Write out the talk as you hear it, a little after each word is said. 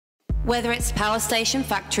Whether it's power station,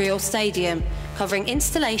 factory or stadium, covering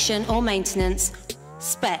installation or maintenance,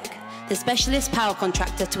 Spec, the specialist power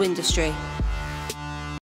contractor to industry.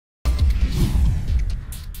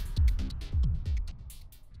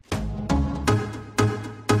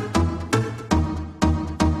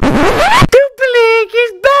 Dupa League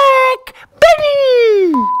is back!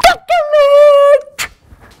 Benny! Doctor!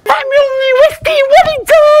 I'm only Westy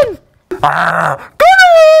Wellington! Godwin!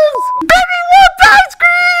 Benny wants ice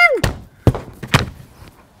cream!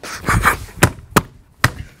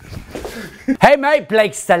 Hey mate,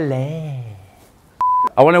 Blake Saleh.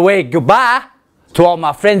 I want to wave goodbye to all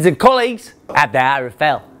my friends and colleagues at the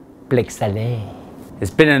RFL. Blake Saleh.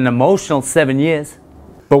 It's been an emotional 7 years.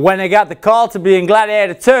 But when I got the call to be in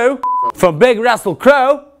Gladiator 2 from Big Russell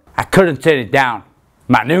Crowe, I couldn't turn it down.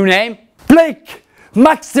 My new name? Blake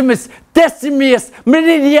Maximus Decimus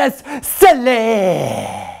Meridius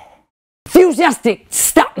Saleh. Enthusiastic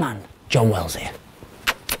statman, John Wells here.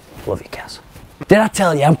 Love you, Cass. Did I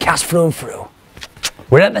tell you I'm Cass through and through?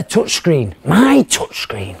 We're at the touchscreen, my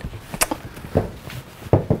touchscreen.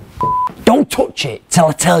 Don't touch it till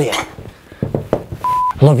I tell you.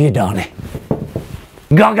 Love you, Donnie.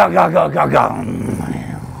 Go, go, go, go, go, go.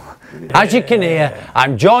 As you can hear,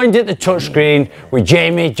 I'm joined at the touchscreen with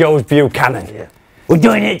Jamie Jones Buchanan. We're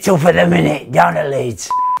doing it tough at the minute, down at Leeds.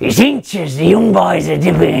 It's inches, the young boys are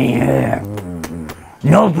dipping in here.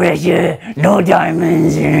 No pressure, no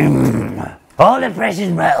diamonds. All the precious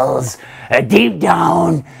metals are deep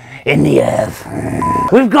down in the earth.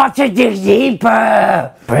 We've got to dig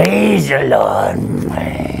deeper. Praise the Lord.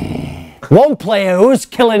 One player who's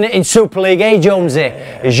killing it in Super League, Jonesy,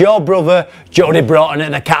 is your brother, Jodie Broughton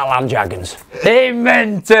at the Catalan Dragons.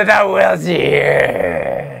 Amen to the Welsh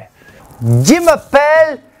here. Je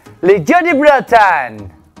m'appelle les Jodie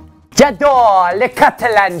Broughton. J'adore les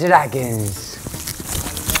Catalan Dragons.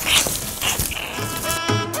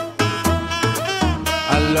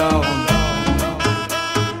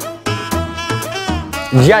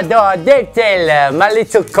 J'adore Dave Taylor, my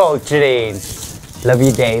little Coltrane. Love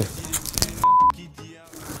you, Dave.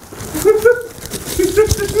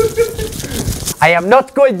 I am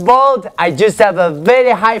not going bald, I just have a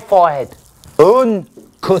very high forehead.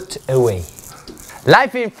 Uncut away.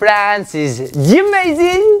 Life in France is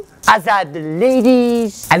amazing, as are the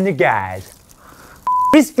ladies and the guys.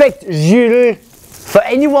 Respect Jules. For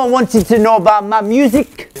anyone wanting to know about my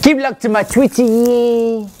music, keep look to my Twitter,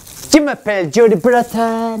 yeah. Je m'appelle Jodie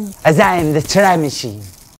Broughton, as I am the time machine.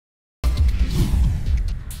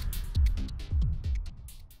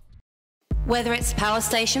 Whether it's power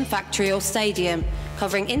station, factory or stadium,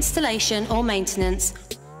 covering installation or maintenance,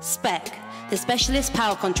 Spec, the specialist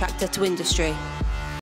power contractor to industry.